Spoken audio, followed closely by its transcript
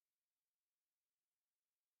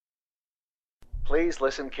Please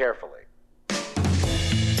listen carefully.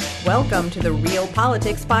 Welcome to the Real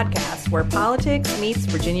Politics Podcast, where politics meets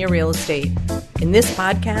Virginia real estate. In this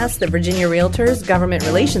podcast, the Virginia Realtors Government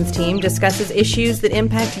Relations team discusses issues that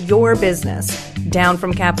impact your business, down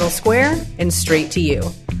from Capitol Square and straight to you.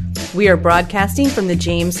 We are broadcasting from the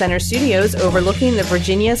James Center Studios overlooking the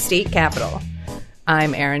Virginia State Capitol.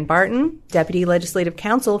 I'm Erin Barton, Deputy Legislative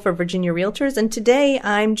Counsel for Virginia Realtors, and today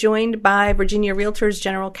I'm joined by Virginia Realtors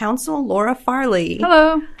General Counsel Laura Farley.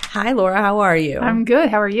 Hello. Hi, Laura. How are you? I'm good.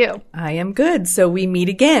 How are you? I am good. So we meet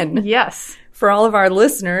again. Yes. For all of our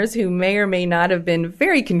listeners who may or may not have been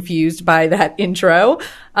very confused by that intro,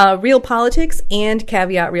 Real Politics and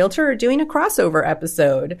Caveat Realtor are doing a crossover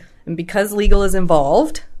episode. And because legal is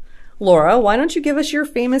involved, Laura, why don't you give us your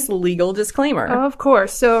famous legal disclaimer? Of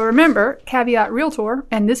course. So remember, Caveat Realtor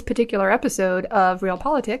and this particular episode of Real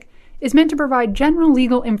Politic is meant to provide general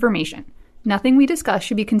legal information. Nothing we discuss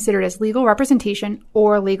should be considered as legal representation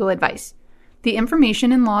or legal advice. The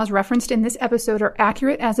information and laws referenced in this episode are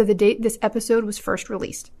accurate as of the date this episode was first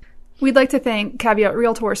released. We'd like to thank Caveat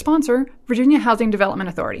Realtor sponsor, Virginia Housing Development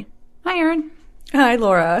Authority. Hi, Erin. Hi,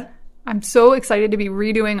 Laura. I'm so excited to be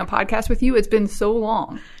redoing a podcast with you. It's been so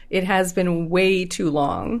long. It has been way too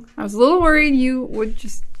long. I was a little worried you would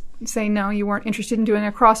just say no, you weren't interested in doing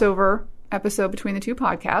a crossover episode between the two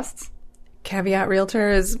podcasts. Caveat Realtor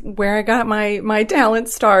is where I got my talent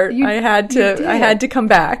start. You I had to come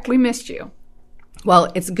back. We missed you.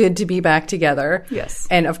 Well, it's good to be back together. Yes.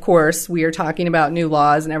 And of course, we are talking about new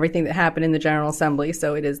laws and everything that happened in the General Assembly,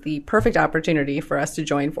 so it is the perfect opportunity for us to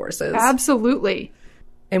join forces. Absolutely.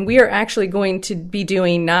 And we are actually going to be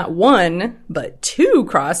doing not one, but two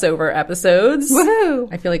crossover episodes. Woohoo!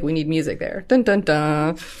 I feel like we need music there. Dun, dun,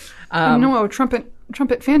 dun. No,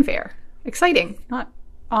 trumpet fanfare. Exciting, not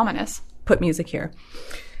ominous. Put music here.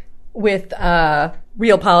 With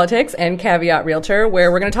Real Politics and Caveat Realtor, where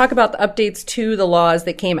we're going to talk about the updates to the laws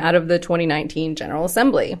that came out of the 2019 General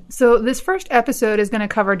Assembly. So this first episode is going to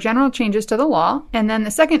cover general changes to the law, and then the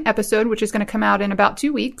second episode, which is going to come out in about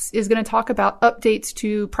 2 weeks, is going to talk about updates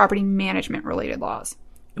to property management related laws.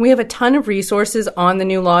 We have a ton of resources on the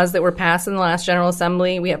new laws that were passed in the last General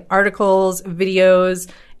Assembly. We have articles, videos,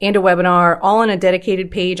 and a webinar, all on a dedicated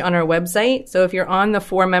page on our website. So if you're on the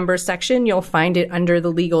For Members section, you'll find it under the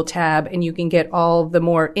Legal tab, and you can get all the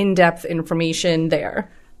more in-depth information there.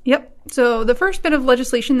 Yep. So the first bit of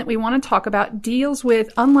legislation that we want to talk about deals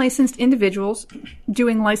with unlicensed individuals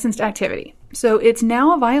doing licensed activity. So it's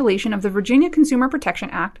now a violation of the Virginia Consumer Protection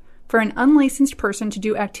Act for an unlicensed person to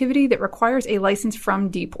do activity that requires a license from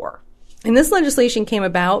DPOR. And this legislation came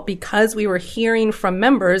about because we were hearing from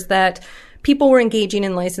members that people were engaging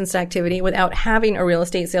in licensed activity without having a real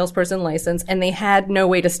estate salesperson license, and they had no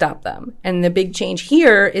way to stop them. And the big change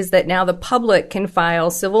here is that now the public can file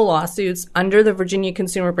civil lawsuits under the Virginia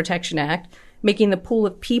Consumer Protection Act, making the pool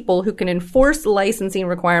of people who can enforce licensing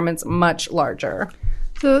requirements much larger.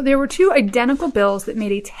 So there were two identical bills that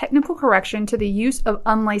made a technical correction to the use of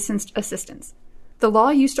unlicensed assistants. The law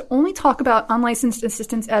used to only talk about unlicensed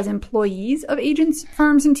assistants as employees of agents,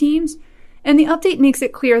 firms, and teams, and the update makes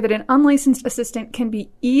it clear that an unlicensed assistant can be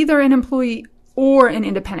either an employee or an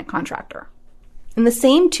independent contractor. And the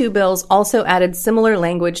same two bills also added similar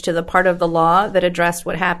language to the part of the law that addressed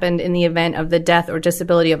what happened in the event of the death or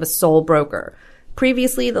disability of a sole broker.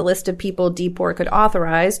 Previously, the list of people DPOR could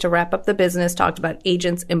authorize to wrap up the business talked about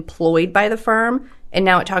agents employed by the firm, and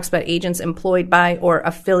now it talks about agents employed by or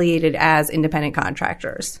affiliated as independent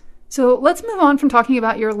contractors. So let's move on from talking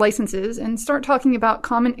about your licenses and start talking about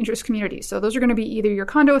common interest communities. So those are going to be either your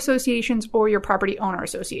condo associations or your property owner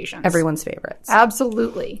associations. Everyone's favorites.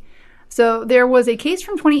 Absolutely. So there was a case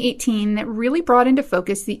from 2018 that really brought into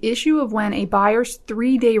focus the issue of when a buyer's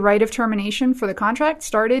 3-day right of termination for the contract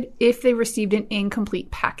started if they received an incomplete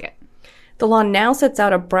packet. The law now sets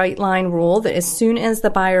out a bright line rule that as soon as the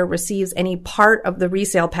buyer receives any part of the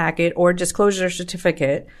resale packet or disclosure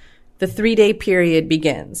certificate, the 3-day period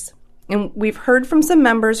begins. And we've heard from some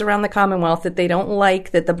members around the Commonwealth that they don't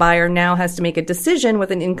like that the buyer now has to make a decision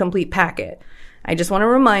with an incomplete packet. I just want to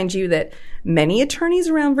remind you that many attorneys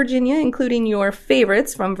around Virginia, including your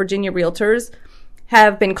favorites from Virginia Realtors,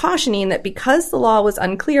 have been cautioning that because the law was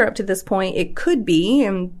unclear up to this point, it could be,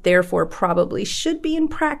 and therefore probably should be in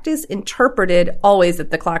practice, interpreted always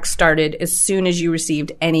that the clock started as soon as you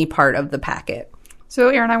received any part of the packet. So,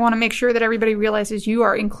 Erin, I want to make sure that everybody realizes you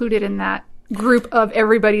are included in that group of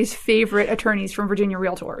everybody's favorite attorneys from Virginia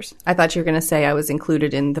Realtors. I thought you were going to say I was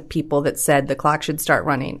included in the people that said the clock should start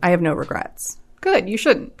running. I have no regrets. Good, you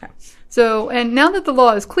shouldn't. Okay. So, and now that the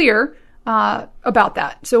law is clear, about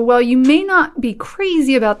that. So while you may not be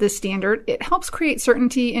crazy about this standard, it helps create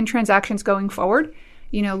certainty in transactions going forward.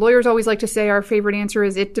 Lawyers always like to say our favorite answer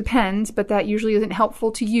is it depends, but that usually isn't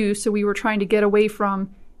helpful to you. So we were trying to get away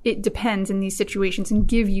from it depends in these situations and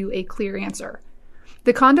give you a clear answer.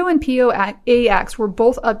 The Condo and POA Acts were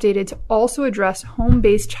both updated to also address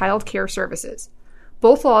home-based child care services.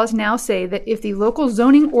 Both laws now say that if the local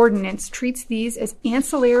zoning ordinance treats these as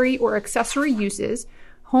ancillary or accessory uses,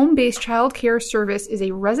 home-based child care service is a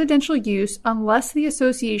residential use unless the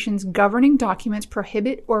association's governing documents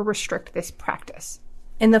prohibit or restrict this practice.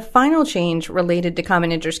 And the final change related to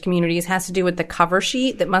common interest communities has to do with the cover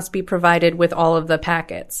sheet that must be provided with all of the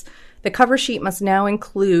packets. The cover sheet must now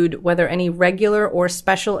include whether any regular or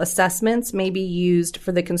special assessments may be used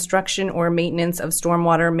for the construction or maintenance of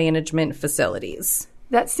stormwater management facilities.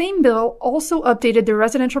 That same bill also updated the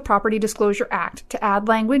Residential Property Disclosure Act to add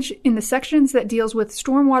language in the sections that deals with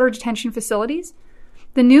stormwater detention facilities.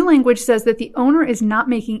 The new language says that the owner is not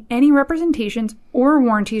making any representations or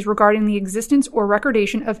warranties regarding the existence or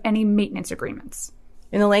recordation of any maintenance agreements.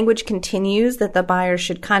 And the language continues that the buyer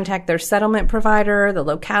should contact their settlement provider, the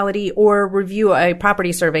locality, or review a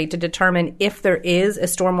property survey to determine if there is a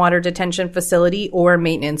stormwater detention facility or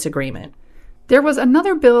maintenance agreement. There was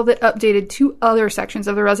another bill that updated two other sections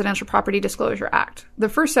of the Residential Property Disclosure Act. The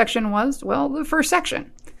first section was, the first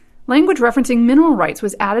section. Language referencing mineral rights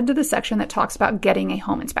was added to the section that talks about getting a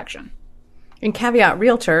home inspection. And Caveat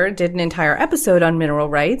Realtor did an entire episode on mineral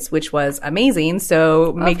rights, which was amazing.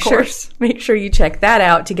 So make sure you check that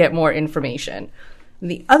out to get more information.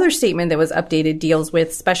 The other statement that was updated deals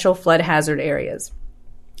with special flood hazard areas.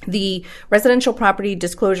 The Residential Property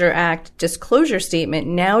Disclosure Act disclosure statement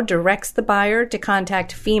now directs the buyer to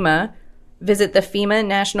contact FEMA, visit the FEMA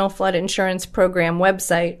National Flood Insurance Program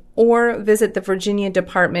website, or visit the Virginia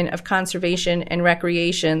Department of Conservation and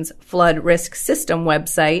Recreation's Flood Risk System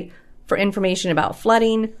website for information about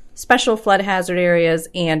flooding, special flood hazard areas,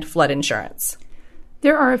 and flood insurance.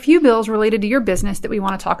 There are a few bills related to your business that we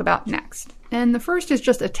want to talk about next. And the first is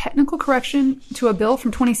just a technical correction to a bill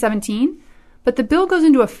from 2017, but the bill goes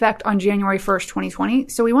into effect on January 1st, 2020,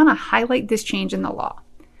 so we want to highlight this change in the law.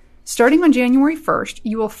 Starting on January 1st,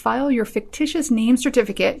 you will file your fictitious name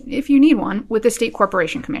certificate, if you need one, with the State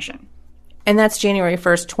Corporation Commission. And that's January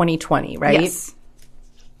 1st, 2020, right? Yes.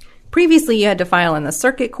 Previously, you had to file in the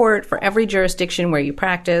circuit court for every jurisdiction where you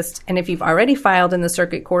practiced, and if you've already filed in the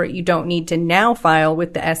circuit court, you don't need to now file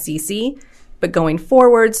with the SCC, but going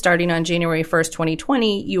forward, starting on January 1st,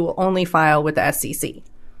 2020, you will only file with the SCC.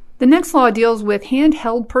 The next law deals with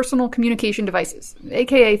handheld personal communication devices,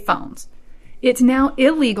 aka phones. It's now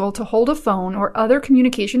illegal to hold a phone or other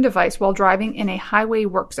communication device while driving in a highway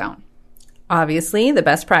work zone. Obviously, the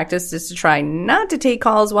best practice is to try not to take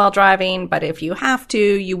calls while driving, but if you have to,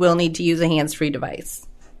 you will need to use a hands-free device.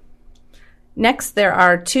 Next, there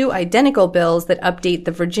are two identical bills that update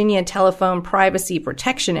the Virginia Telephone Privacy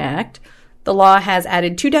Protection Act. The law has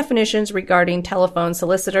added two definitions regarding telephone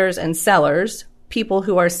solicitors and sellers, people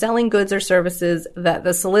who are selling goods or services that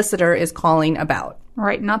the solicitor is calling about.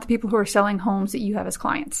 Right, not the people who are selling homes that you have as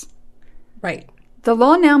clients. Right. The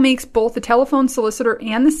law now makes both the telephone solicitor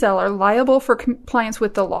and the seller liable for compliance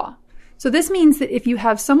with the law. So this means that if you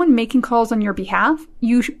have someone making calls on your behalf,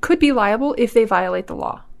 you could be liable if they violate the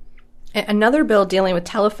law. Another bill dealing with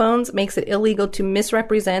telephones makes it illegal to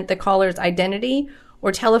misrepresent the caller's identity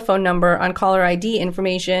or telephone number on caller ID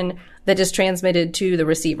information that is transmitted to the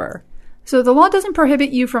receiver. So the law doesn't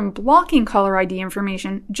prohibit you from blocking caller ID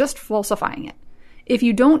information, just falsifying it. If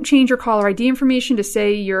you don't change your caller ID information to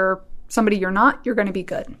say you're somebody you're not, you're going to be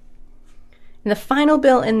good. And the final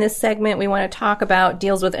bill in this segment we want to talk about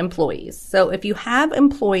deals with employees. So if you have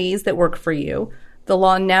employees that work for you, the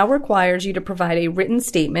law now requires you to provide a written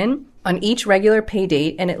statement on each regular pay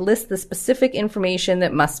date, and it lists the specific information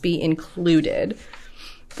that must be included.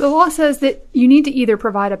 The law says that you need to either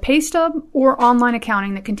provide a pay stub or online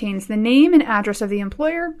accounting that contains the name and address of the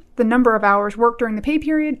employer, the number of hours worked during the pay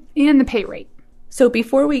period, and the pay rate. So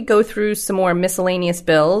before we go through some more miscellaneous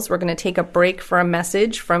bills, we're going to take a break for a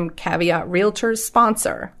message from Caveat Realtor's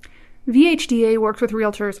sponsor. VHDA works with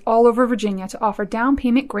realtors all over Virginia to offer down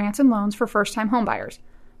payment grants and loans for first-time homebuyers.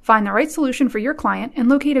 Find the right solution for your client and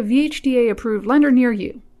locate a VHDA-approved lender near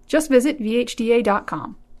you. Just visit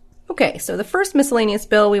VHDA.com. Okay, so the first miscellaneous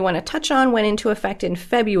bill we want to touch on went into effect in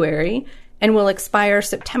February and will expire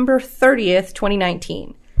September 30th,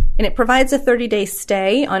 2019. And it provides a 30-day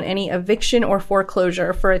stay on any eviction or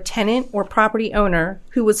foreclosure for a tenant or property owner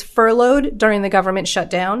who was furloughed during the government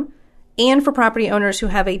shutdown and for property owners who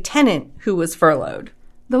have a tenant who was furloughed.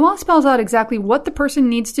 The law spells out exactly what the person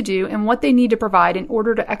needs to do and what they need to provide in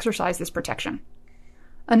order to exercise this protection.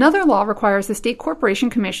 Another law requires the State Corporation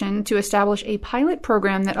Commission to establish a pilot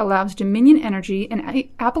program that allows Dominion Energy and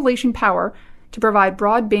Appalachian Power to provide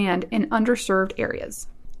broadband in underserved areas.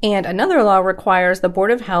 And another law requires the Board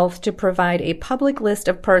of Health to provide a public list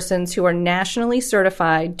of persons who are nationally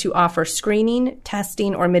certified to offer screening,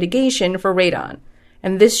 testing, or mitigation for radon.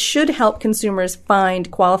 And this should help consumers find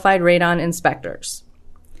qualified radon inspectors.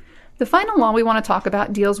 The final law we want to talk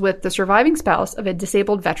about deals with the surviving spouse of a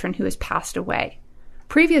disabled veteran who has passed away.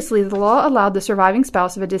 Previously, the law allowed the surviving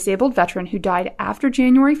spouse of a disabled veteran who died after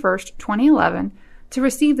January 1st, 2011, to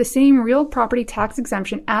receive the same real property tax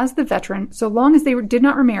exemption as the veteran so long as they did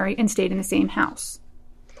not remarry and stayed in the same house.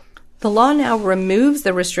 The law now removes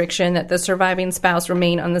the restriction that the surviving spouse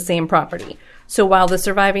remain on the same property. So while the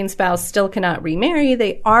surviving spouse still cannot remarry,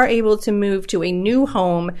 they are able to move to a new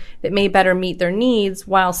home that may better meet their needs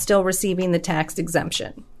while still receiving the tax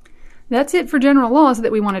exemption. That's it for general laws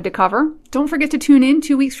that we wanted to cover. Don't forget to tune in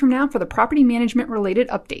 2 weeks from now for the property management related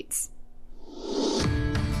updates.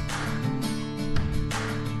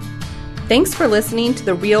 Thanks for listening to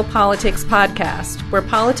the Real Politics Podcast, where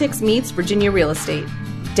politics meets Virginia real estate,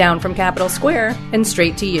 down from Capitol Square and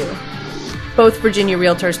straight to you. Both Virginia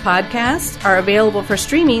Realtors podcasts are available for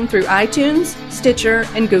streaming through iTunes, Stitcher,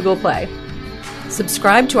 and Google Play.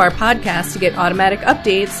 Subscribe to our podcast to get automatic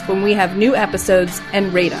updates when we have new episodes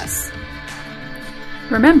and rate us.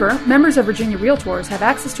 Remember, members of Virginia Realtors have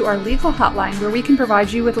access to our legal hotline where we can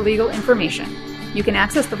provide you with legal information. You can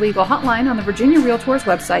access the legal hotline on the Virginia Realtors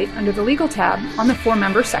website under the Legal tab on the For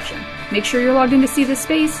Members section. Make sure you're logged in to see this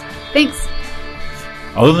space. Thanks!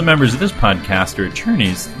 Although the members of this podcast are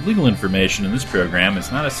attorneys, the legal information in this program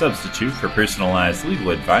is not a substitute for personalized legal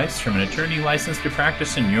advice from an attorney licensed to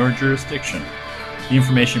practice in your jurisdiction. The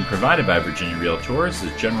information provided by Virginia Realtors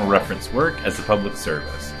is general reference work as a public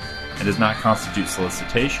service and does not constitute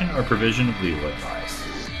solicitation or provision of legal advice.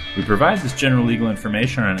 We provide this general legal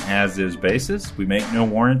information on an as-is basis. We make no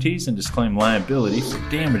warranties and disclaim liability for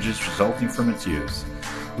damages resulting from its use.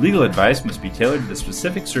 Legal advice must be tailored to the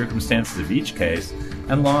specific circumstances of each case,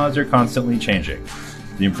 and laws are constantly changing.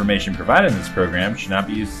 The information provided in this program should not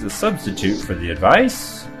be used as a substitute for the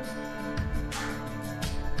advice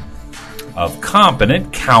of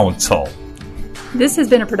competent counsel. This has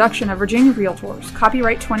been a production of Virginia Realtors,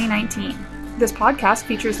 copyright 2019. This podcast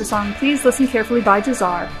features the song Please Listen Carefully by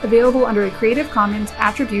Jazar, available under a Creative Commons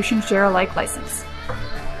Attribution Share Alike license.